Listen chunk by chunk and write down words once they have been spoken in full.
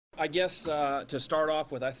I guess to start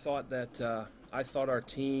off with, I thought our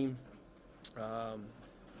team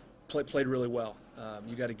played really well.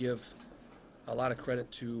 You got to give a lot of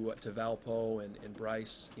credit to Valpo and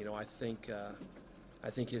Bryce. I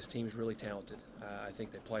think his team's really talented. I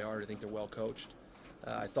think they play hard. I think they're well coached.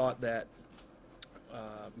 I thought that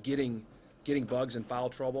getting Bugs in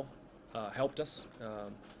foul trouble helped us.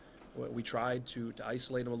 We tried to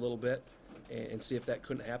isolate him a little bit and see if that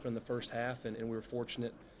couldn't happen in the first half, and we were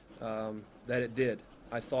fortunate that it did.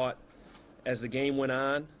 I thought as the game went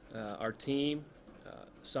on, our team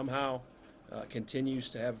somehow continues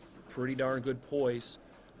to have pretty darn good poise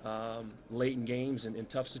late in games and in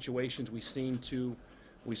tough situations. We seem to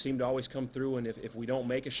always come through, and if we don't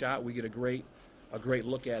make a shot, we get a great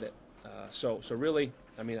look at it. So really,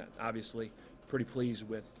 I mean, obviously, pretty pleased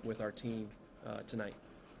with our team tonight.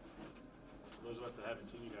 For those of us that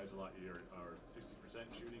haven't seen you guys a lot, you are 60%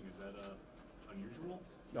 shooting. Is that unusual?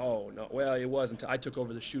 No. Well, it wasn't. I took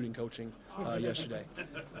over the shooting coaching yesterday.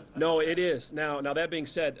 No, it is. Now that being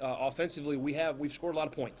said, offensively, we've scored a lot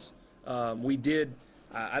of points. We did.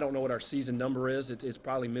 I don't know what our season number is. It's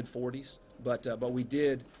probably mid-40s, but we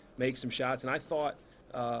did make some shots, and I thought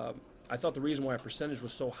the reason why our percentage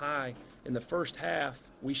was so high in the first half,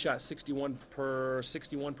 we shot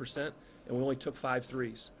 61%, and we only took 5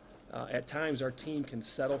 threes. At times, our team can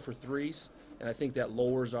settle for threes, and I think that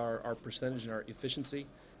lowers our percentage and our efficiency.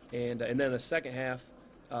 And then the second half,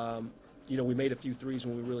 we made a few threes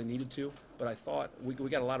when we really needed to, but I thought we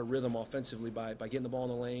got a lot of rhythm offensively by getting the ball in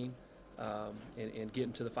the lane and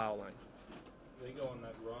getting to the foul line. They go on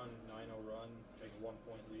that run, 9-0 run, take a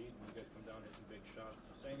 1-point lead, and you guys come down and hit some big shots. Did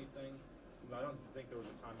you say anything? I don't think there was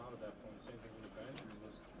a timeout at that point. Same thing from the bench.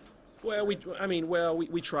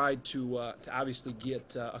 We tried to obviously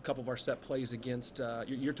get a couple of our set plays against.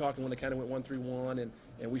 You're talking when they kind of went 1-3-1,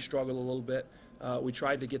 and we struggled a little bit. We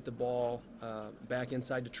tried to get the ball back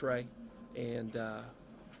inside to Trey, and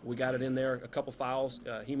we got it in there. A couple fouls.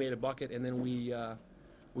 He made a bucket, and then we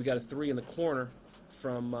got a three in the corner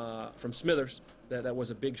from Smithers. That was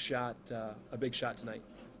a big shot. A big shot tonight.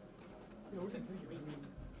 What do you think? I mean,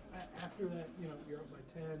 after that, you're up by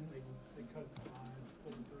 10. They cut it to 5,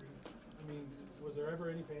 pulled the 3. I mean, was there ever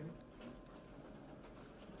any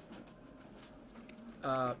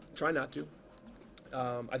panic? Try not to.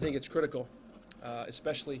 I think it's critical,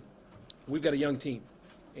 especially we've got a young team,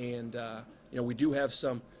 and we do have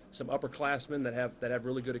some upperclassmen that have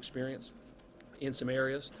really good experience in some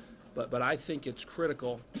areas, but I think it's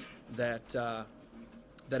critical that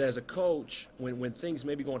as a coach, when things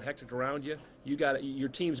may be going hectic around you, your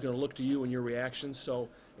team's going to look to you and your reactions. So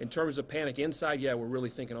in terms of panic inside, yeah, we're really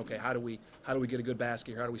thinking, okay, how do we get a good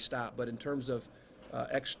basket here? How do we stop? But in terms of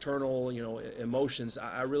external, emotions,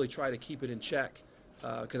 I really try to keep it in check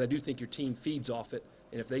because I do think your team feeds off it.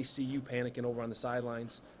 And if they see you panicking over on the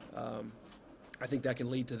sidelines, I think that can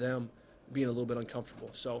lead to them being a little bit uncomfortable.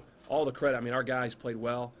 So all the credit. I mean, our guys played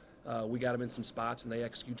well. We got them in some spots, and they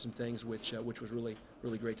executed some things, which was really,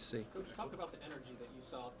 really great to see. Coach, talk about the energy that you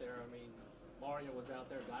saw out there. I mean, Mario was out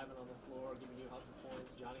there diving on the floor, giving you hustle points.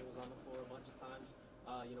 Johnny was on the floor a bunch of times.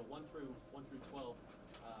 1 through 12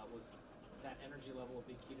 was that energy level a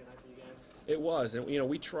big key tonight for you guys? It was, and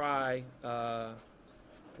we try to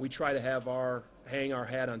hang our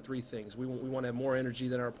hat on 3 things. We want to have more energy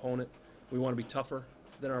than our opponent. We want to be tougher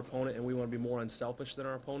than our opponent, and we want to be more unselfish than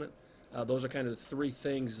our opponent. Those are kind of the 3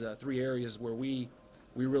 things, 3 areas where we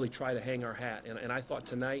really try to hang our hat. And I thought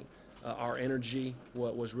tonight our energy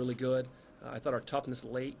was really good. I thought our toughness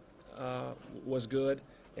late was good.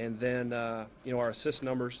 And then, our assist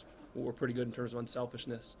numbers were pretty good in terms of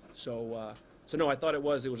unselfishness. So no, I thought it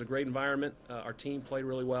was a great environment. Our team played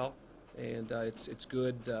really well, and it's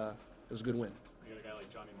good. It was a good win. You got a guy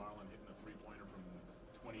like Johnny Marlin hitting a 3-pointer from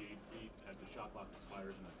 28 feet as the shot clock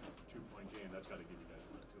expires in a 2-point game. That's got to give you guys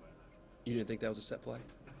a lift too, I imagine. You didn't think that was a set play?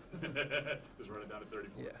 Just running down to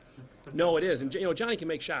 34. Yeah. No, it is. And, Johnny can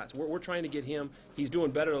make shots. We're trying to get him. He's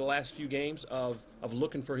doing better the last few games of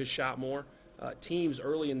looking for his shot more. Teams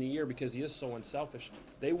early in the year, because he is so unselfish,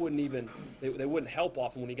 they wouldn't help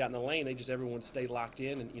off him when he got in the lane. Everyone stayed locked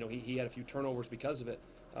in, and, he had a few turnovers because of it.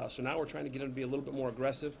 So now we're trying to get him to be a little bit more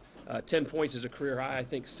aggressive. 10 points is a career high. I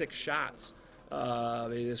think 6 shots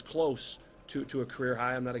is close to a career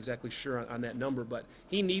high. I'm not exactly sure on that number, but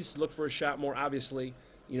he needs to look for a shot more. Obviously,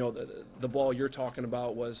 the ball you're talking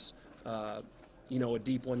about was, a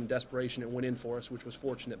deep one in desperation. It went in for us, which was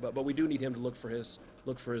fortunate. But we do need him to look for his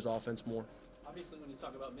offense more. Obviously, when you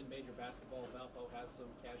talk about mid-major basketball, Valpo has some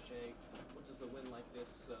cachet. What does a win like this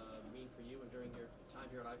mean for you? And during your time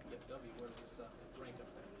here at Ipfw, where does this rank up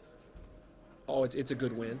there? Oh, it's a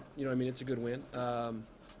good win. It's a good win.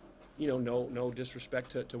 no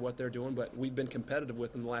disrespect to what they're doing, but we've been competitive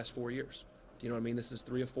with them the last 4 years. Do you know what I mean? This is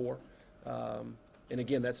 3 of 4. And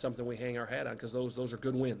again, that's something we hang our hat on because those are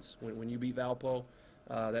good wins. When you beat Valpo,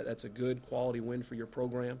 that's a good quality win for your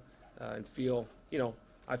program, and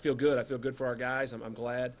I feel good. I feel good for our guys. I'm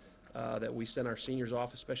glad that we sent our seniors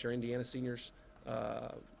off, especially our Indiana seniors,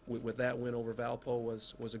 with that win over Valpo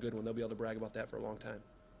was a good one. They'll be able to brag about that for a long time.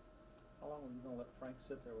 How long are you going to let Frank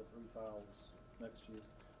sit there with 3 fouls next year?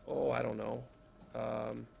 Oh, I don't know.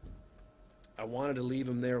 I wanted to leave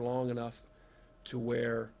him there long enough to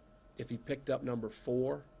where if he picked up number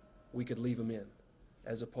 4, we could leave him in,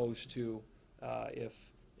 as opposed to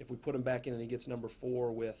if we put him back in and he gets number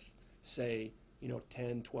 4 with, say,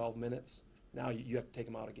 10, 12 minutes, now you have to take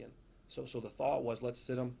him out again. So the thought was, let's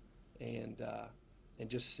sit him and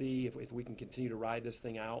just see if we can continue to ride this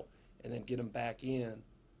thing out and then get him back in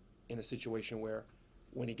a situation where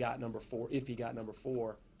when he got number 4, if he got number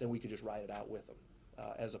 4, then we could just ride it out with him,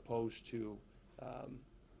 as opposed to,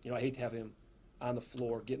 I hate to have him on the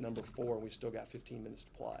floor, get number 4, and we still got 15 minutes to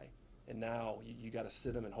play. And now you got to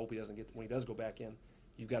sit him and hope he doesn't get, when he does go back in,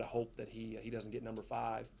 you've got to hope that he doesn't get number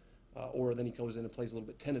 5, or then he goes in and plays a little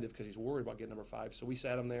bit tentative because he's worried about getting number 5. So we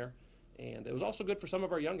sat him there, and it was also good for some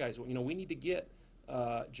of our young guys. We need to get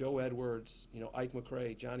Joe Edwards, Ike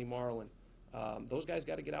McCray, Johnny Marlin. Those guys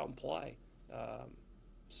got to get out and play,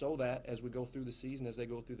 so that as we go through the season, as they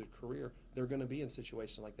go through their career, they're going to be in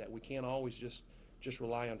situations like that. We can't always just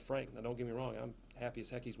rely on Frank. Now, don't get me wrong, I'm happy as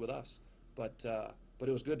heck he's with us, but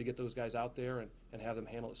it was good to get those guys out there and have them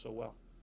handle it so well.